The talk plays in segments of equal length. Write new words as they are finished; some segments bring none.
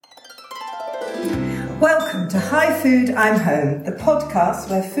Welcome to Hi Food, I'm Home, the podcast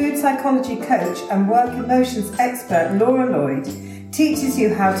where food psychology coach and work emotions expert Laura Lloyd teaches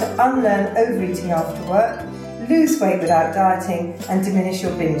you how to unlearn overeating after work, lose weight without dieting and diminish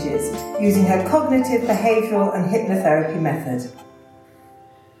your binges using her cognitive, behavioural and hypnotherapy method.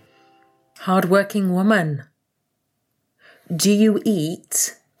 Hardworking woman, do you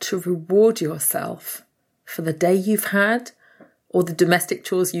eat to reward yourself for the day you've had or the domestic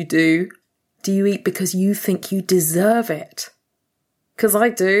chores you do? Do you eat because you think you deserve it? Because I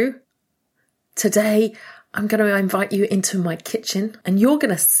do. Today, I'm going to invite you into my kitchen and you're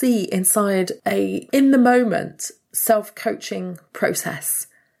going to see inside a in-the-moment self-coaching process.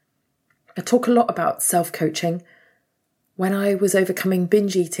 I talk a lot about self-coaching. When I was overcoming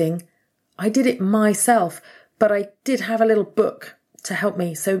binge eating, I did it myself, but I did have a little book to help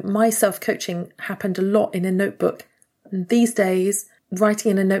me. So my self-coaching happened a lot in a notebook. And these days,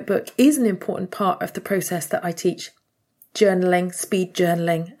 writing in a notebook is an important part of the process that I teach. Journaling, speed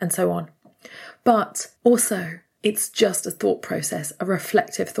journaling, and so on. But also, it's just a thought process, a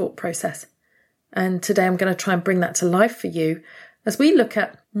reflective thought process. And today I'm going to try and bring that to life for you as we look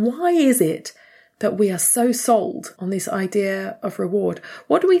at why is it that we are so sold on this idea of reward?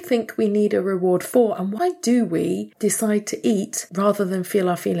 What do we think we need a reward for? And why do we decide to eat rather than feel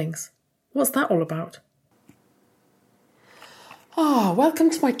our feelings? What's that all about? Welcome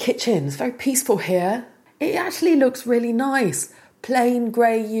to my kitchen. It's very peaceful here. It actually looks really nice. Plain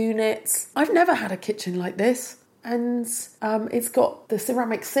grey units. I've never had a kitchen like this. And it's got the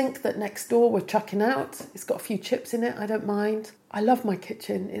ceramic sink that next door we're chucking out. It's got a few chips in it. I don't mind. I love my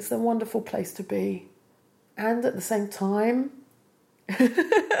kitchen. It's a wonderful place to be. And at the same time...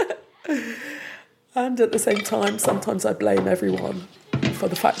 sometimes I blame everyone for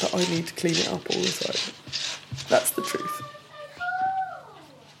the fact that I need to clean it up all the time. That's the truth.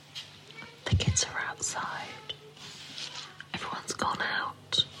 The kids are outside. Everyone's gone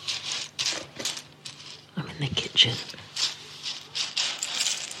out. I'm in the kitchen.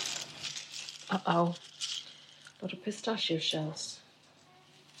 Uh-oh. Lot of pistachio shells.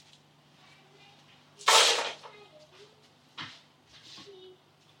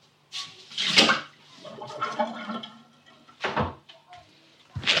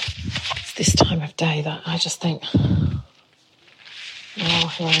 It's this time of day that I just think, oh,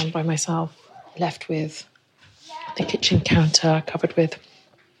 here I am by myself, left with the kitchen counter covered with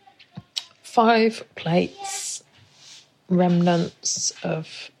 5 plates, remnants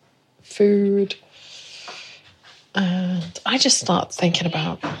of food, and I just start thinking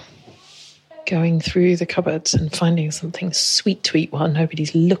about going through the cupboards and finding something sweet to eat while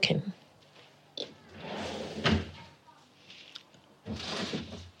nobody's looking.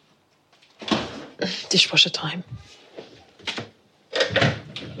 Dishwasher time.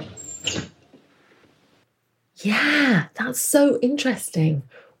 Yeah, that's so interesting.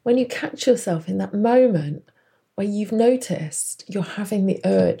 When you catch yourself in that moment where you've noticed you're having the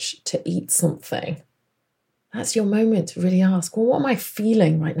urge to eat something, that's your moment to really ask, well, what am I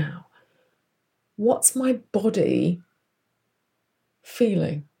feeling right now? What's my body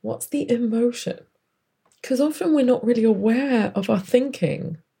feeling? What's the emotion? Because often we're not really aware of our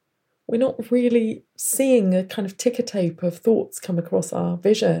thinking. We're not really seeing a kind of ticker tape of thoughts come across our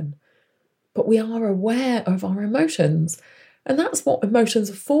vision. But we are aware of our emotions. And that's what emotions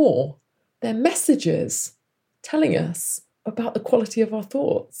are for. They're messages telling us about the quality of our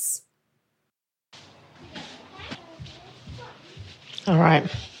thoughts. All right.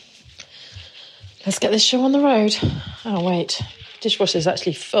 Let's get this show on the road. Oh, wait. Dishwasher's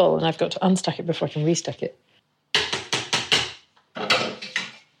actually full and I've got to unstack it before I can restack it.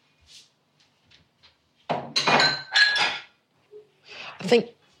 I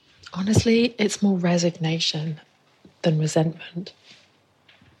think, honestly, it's more resignation than resentment.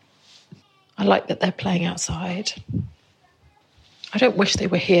 I like that they're playing outside. I don't wish they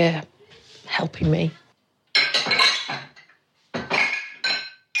were here helping me.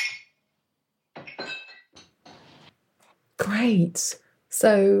 Great.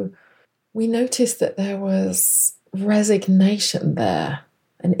 So we noticed that there was resignation there.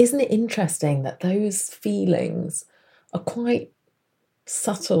 And isn't it interesting that those feelings are quite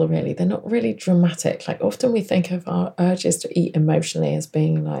subtle, really? They're not really dramatic. Like often we think of our urges to eat emotionally as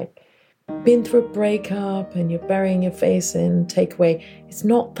being like, been through a breakup and you're burying your face in takeaway. It's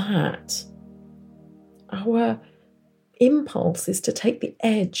not that. Our impulse is to take the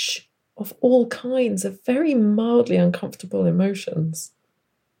edge of all kinds of very mildly uncomfortable emotions.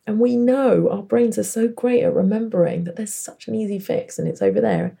 And we know our brains are so great at remembering that there's such an easy fix and it's over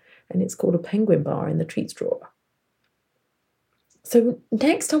there and it's called a penguin bar in the treats drawer. So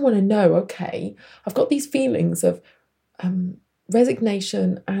next I want to know, okay, I've got these feelings of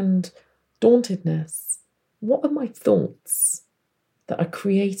resignation and dauntedness. What are my thoughts that are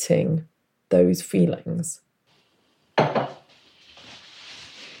creating those feelings?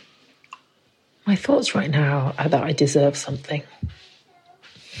 My thoughts right now are that I deserve something.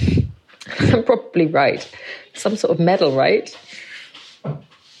 I'm probably right. Some sort of medal, right?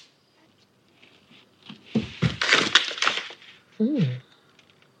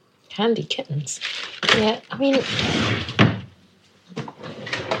 Candy kittens. Yeah, I mean,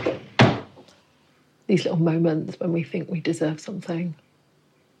 these little moments when we think we deserve something.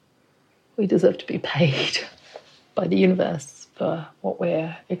 We deserve to be paid by the universe for what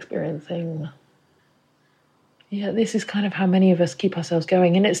we're experiencing. Yeah, this is kind of how many of us keep ourselves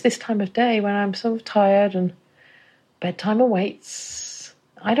going. And it's this time of day when I'm sort of tired and bedtime awaits.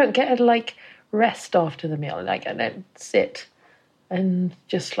 I don't get to, rest after the meal. I don't sit and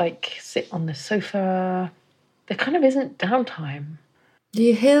just, sit on the sofa. There kind of isn't downtime. Do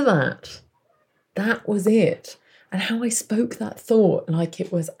you hear that? That was it. And how I spoke that thought like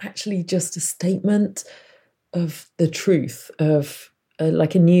it was actually just a statement of the truth of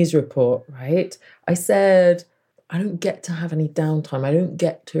like a news report, right? I said, I don't get to have any downtime. I don't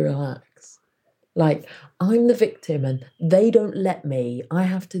get to relax. I'm the victim and they don't let me. I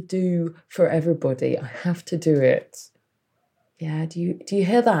have to do for everybody. I have to do it. Yeah, do you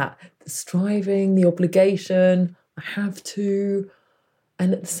hear that? The striving, the obligation, I have to.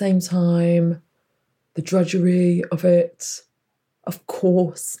 And at the same time, the drudgery of it. Of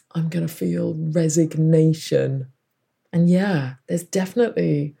course, I'm going to feel resignation. And yeah, there's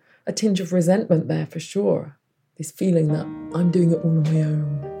definitely a tinge of resentment there for sure. This feeling that I'm doing it all on my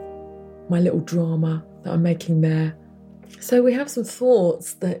own. My little drama that I'm making there. So we have some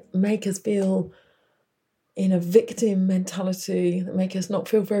thoughts that make us feel in a victim mentality, that make us not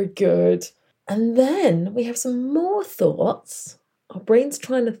feel very good. And then we have some more thoughts. Our brain's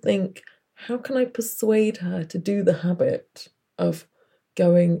trying to think, how can I persuade her to do the habit of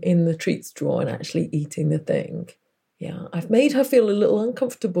going in the treats drawer and actually eating the thing? Yeah, I've made her feel a little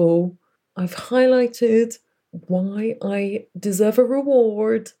uncomfortable. I've highlighted why I deserve a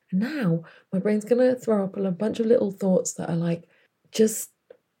reward. And now my brain's going to throw up a bunch of little thoughts that are just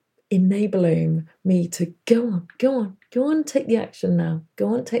enabling me to go on, take the action now.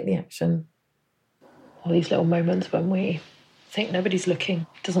 Go on, take the action. All these little moments when we think nobody's looking,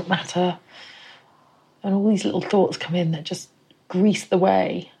 doesn't matter. And all these little thoughts come in that just grease the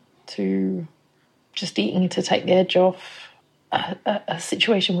way to just eating to take the edge off a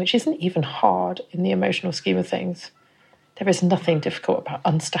situation which isn't even hard in the emotional scheme of things. There is nothing difficult about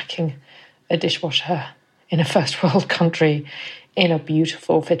unstacking a dishwasher in a first world country in a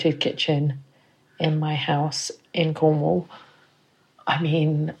beautiful fitted kitchen in my house in Cornwall. I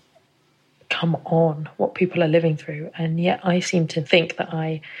mean, come on, what people are living through. And yet I seem to think that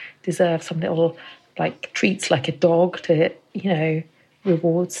I deserve some little treats like a dog to,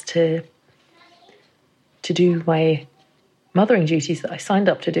 rewards to do my mothering duties that I signed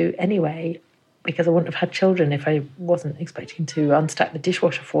up to do anyway, because I wouldn't have had children if I wasn't expecting to unstack the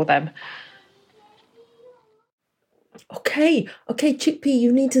dishwasher for them. Okay, Chickpea,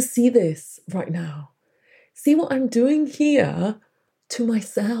 you need to see this right now. See what I'm doing here to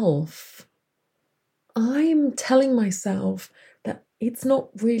myself. I'm telling myself that it's not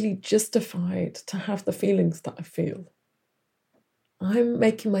really justified to have the feelings that I feel. I'm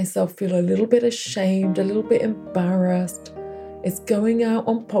making myself feel a little bit ashamed, a little bit embarrassed. It's going out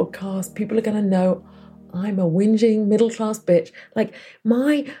on podcasts. People are going to know I'm a whinging middle-class bitch.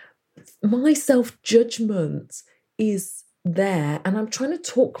 My self-judgment is there, and I'm trying to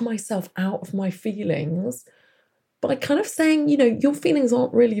talk myself out of my feelings by kind of saying, your feelings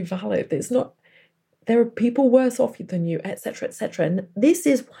aren't really valid. It's not, there are people worse off than you, etc., etc. And this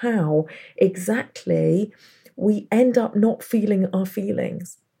is how exactly we end up not feeling our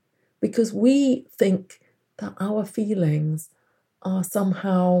feelings, because we think that our feelings are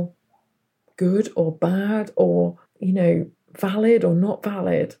somehow good or bad or, valid or not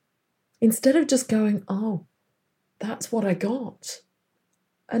valid. Instead of just going, oh, that's what I got.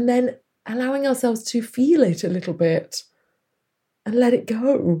 And then allowing ourselves to feel it a little bit and let it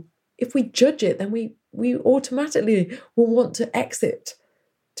go. If we judge it, then we automatically will want to exit,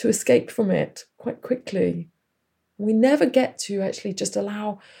 to escape from it quite quickly. We never get to actually just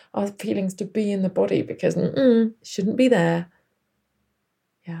allow our feelings to be in the body, because it shouldn't be there.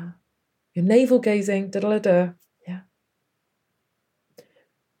 Yeah. You're navel gazing, da-da-da-da. Yeah.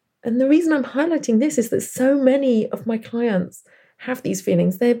 And the reason I'm highlighting this is that so many of my clients have these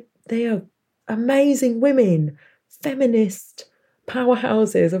feelings. They are amazing women, feminist,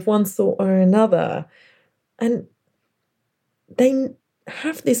 powerhouses of one sort or another. And they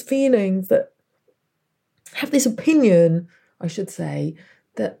have this feeling that, have this opinion, I should say,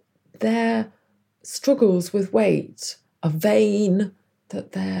 that their struggles with weight are vain,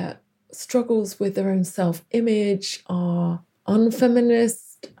 that their struggles with their own self-image are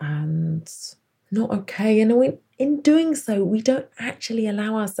unfeminist and not okay. And in doing so, we don't actually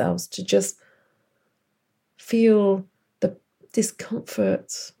allow ourselves to just feel the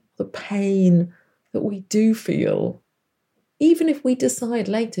discomfort, the pain that we do feel. Even if we decide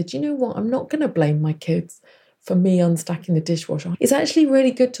later, do you know what, I'm not going to blame my kids for me unstacking the dishwasher. It's actually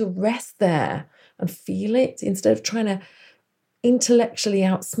really good to rest there and feel it instead of trying to intellectually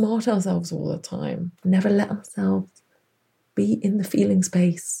outsmart ourselves all the time. Never let ourselves be in the feeling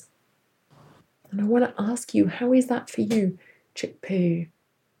space. And I want to ask you, how is that for you, Chickpea?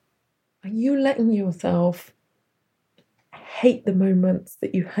 Are you letting yourself hate the moments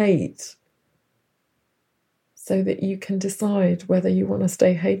that you hate so that you can decide whether you want to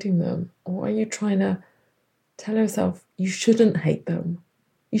stay hating them? Or are you trying to tell yourself you shouldn't hate them?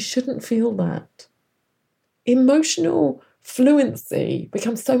 You shouldn't feel that. Emotional fluency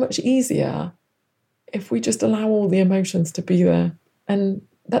becomes so much easier if we just allow all the emotions to be there. And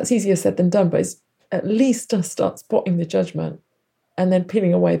that's easier said than done, but it's at least to start spotting the judgment and then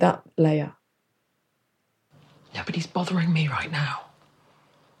peeling away that layer. Nobody's bothering me right now.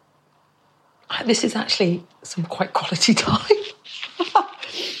 This is actually some quite quality time.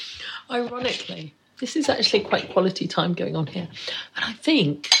 Ironically, this is actually quite quality time going on here. And I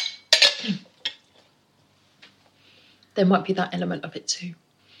think there might be that element of it too.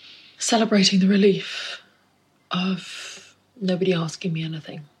 Celebrating the relief of nobody asking me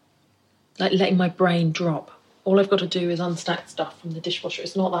anything. Like letting my brain drop. All I've got to do is unstack stuff from the dishwasher.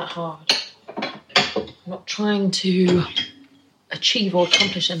 It's not that hard. I'm not trying to achieve or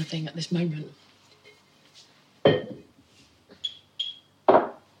accomplish anything at this moment.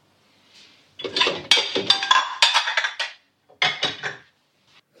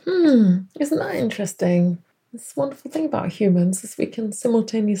 Isn't that interesting? This wonderful thing about humans is we can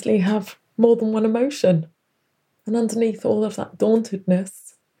simultaneously have more than one emotion. And underneath all of that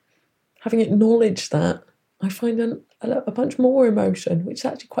dauntedness, having acknowledged that, I find a bunch more emotion, which is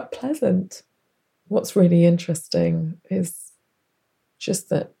actually quite pleasant. What's really interesting is just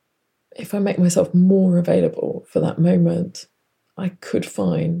that if I make myself more available for that moment, I could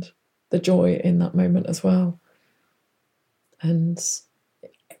find the joy in that moment as well. And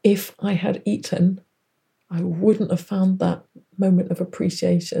if I had eaten, I wouldn't have found that moment of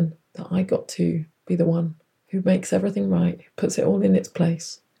appreciation that I got to be the one who makes everything right, puts it all in its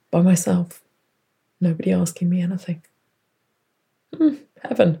place by myself. Nobody asking me anything.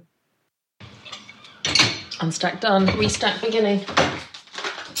 Heaven. Unstack done, restack beginning.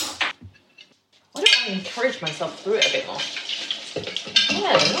 Why don't I encourage myself through it a bit more?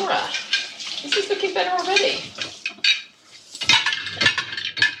 Yeah, Nora, this is looking better already.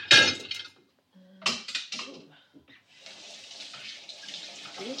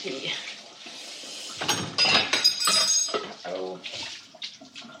 Beauty. Uh-oh.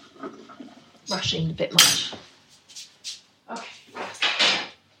 Rushing a bit much. Okay.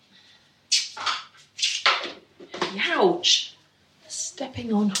 Ouch!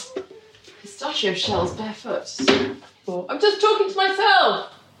 Stepping on pistachio shells barefoot. I'm just talking to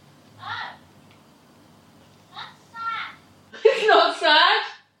myself. Oh, that's sad. It's not sad.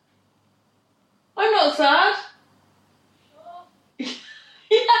 I'm not sad. Sure.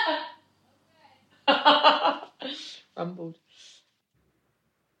 Yeah. Okay. Rumbled.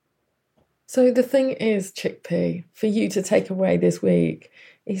 So the thing is, Chickpea, for you to take away this week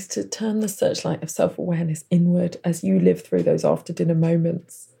is to turn the searchlight of self-awareness inward as you live through those after-dinner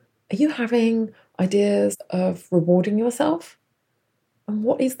moments. Are you having ideas of rewarding yourself? And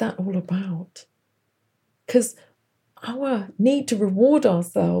what is that all about? Because our need to reward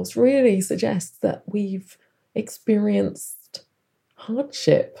ourselves really suggests that we've experienced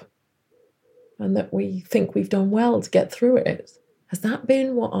hardship and that we think we've done well to get through it. Has that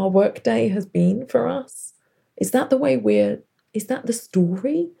been what our workday has been for us? Is that the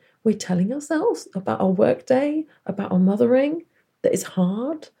story we're telling ourselves about our workday, about our mothering, that is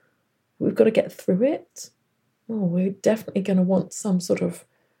hard? We've got to get through it? Oh, we're definitely going to want some sort of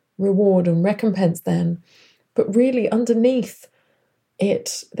reward and recompense then. But really underneath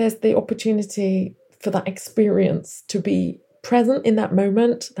it, there's the opportunity for that experience to be present in that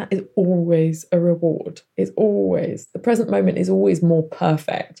moment. That is always a reward. It's always, the present moment is always more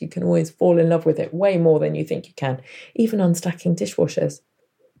perfect. You can always fall in love with it way more than you think you can, even unstacking dishwashers.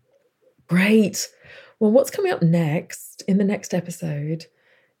 Great. Well, what's coming up next in the next episode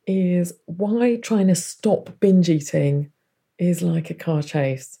is why trying to stop binge eating is like a car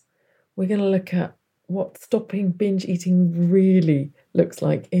chase. We're going to look at what stopping binge eating really looks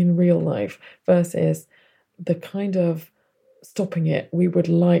like in real life versus the kind of stopping it we would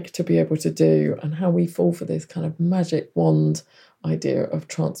like to be able to do, and how we fall for this kind of magic wand idea of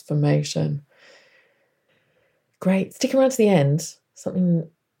transformation. Great. Stick around to the end. Something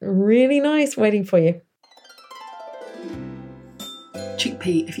really nice waiting for you.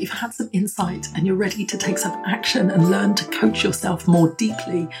 Chickpea, if you've had some insight and you're ready to take some action and learn to coach yourself more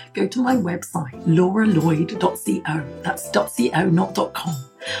deeply, go to my website, lauralloyd.co. That's .co, not .com.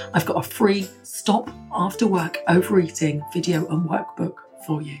 I've got a free Stop After Work Overeating video and workbook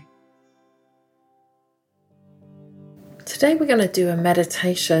for you. Today we're going to do a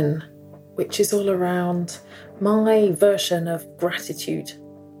meditation which is all around my version of gratitude.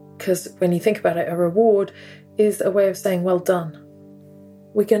 Because when you think about it, a reward is a way of saying well done.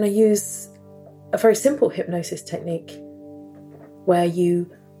 We're going to use a very simple hypnosis technique where you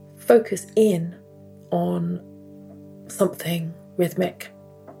focus in on something rhythmic.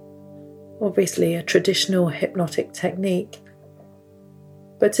 Obviously a traditional hypnotic technique.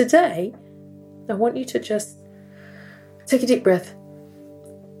 But today, I want you to just take a deep breath.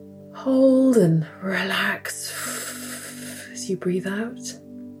 Hold and relax as you breathe out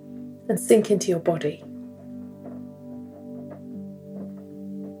and sink into your body.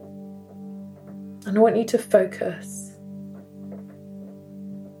 And I want you to focus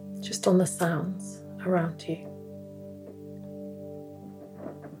just on the sounds around you.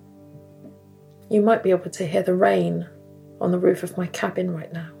 You might be able to hear the rain on the roof of my cabin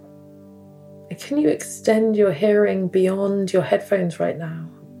right now. And can you extend your hearing beyond your headphones right now?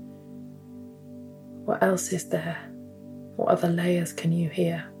 What else is there? What other layers can you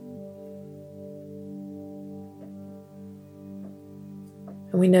hear?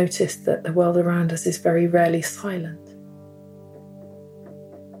 And we notice that the world around us is very rarely silent.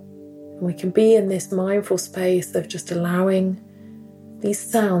 And we can be in this mindful space of just allowing these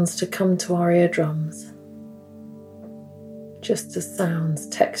sounds to come to our eardrums. Just as sounds,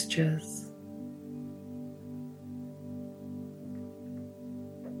 textures.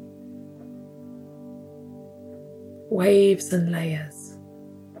 Waves and layers.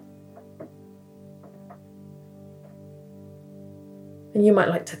 And you might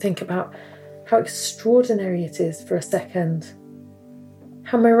like to think about how extraordinary it is for a second,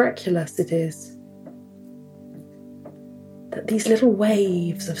 how miraculous it is that these little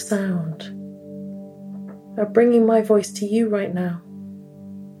waves of sound are bringing my voice to you right now.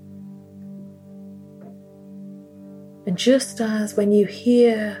 And just as when you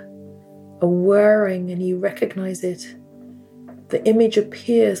hear a whirring and you recognize it, the image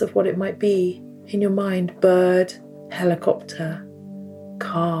appears of what it might be in your mind: bird, helicopter,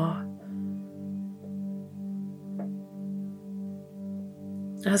 car.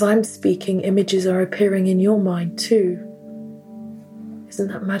 As I'm speaking, images are appearing in your mind too. Isn't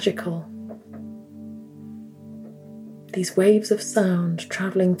that magical? These waves of sound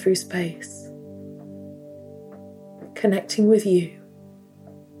traveling through space, connecting with you,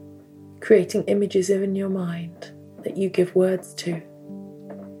 creating images in your mind that you give words to.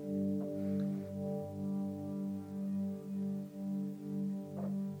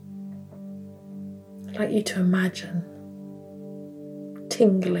 I'd like you to imagine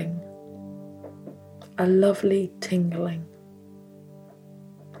tingling, a lovely tingling.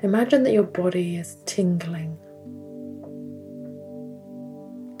 Imagine that your body is tingling,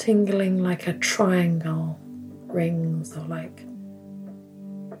 tingling like a triangle rings, or like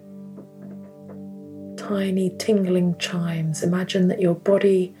tiny tingling chimes. Imagine that your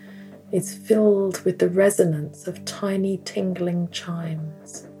body is filled with the resonance of tiny tingling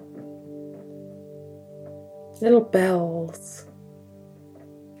chimes. Little bells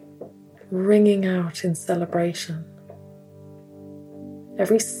ringing out in celebration.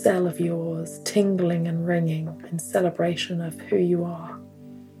 Every cell of yours tingling and ringing in celebration of who you are.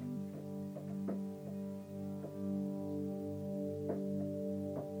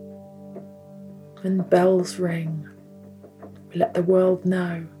 When bells ring, we let the world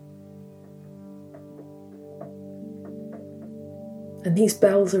know. And these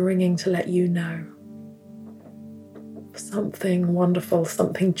bells are ringing to let you know something wonderful,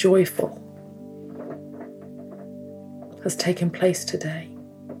 something joyful has taken place today.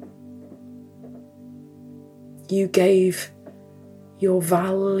 You gave your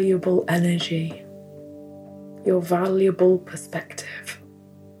valuable energy, your valuable perspective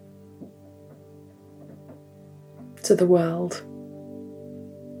to the world.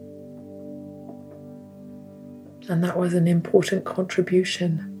 And that was an important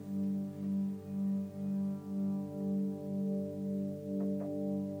contribution.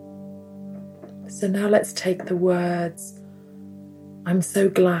 So now let's take the words, I'm so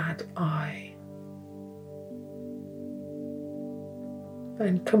glad I,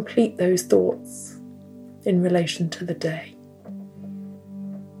 and complete those thoughts in relation to the day.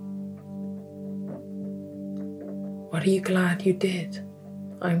 What are you glad you did?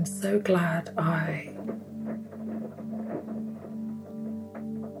 I'm so glad I.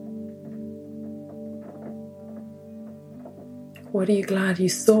 What are you glad you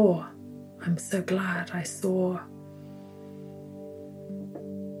saw? I'm so glad I saw.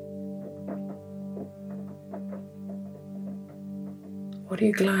 What are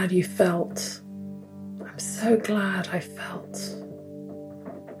you glad you felt? I'm so glad I felt.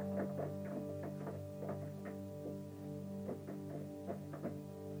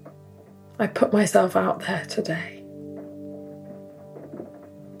 I put myself out there today.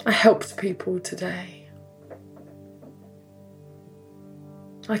 I helped people today.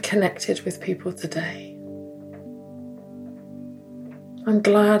 I connected with people today. I'm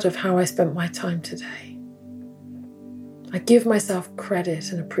glad of how I spent my time today. I give myself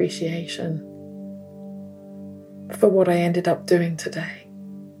credit and appreciation for what I ended up doing today.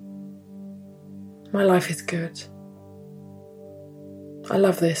 My life is good. I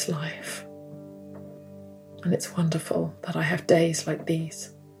love this life. And it's wonderful that I have days like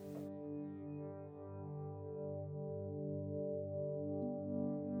these.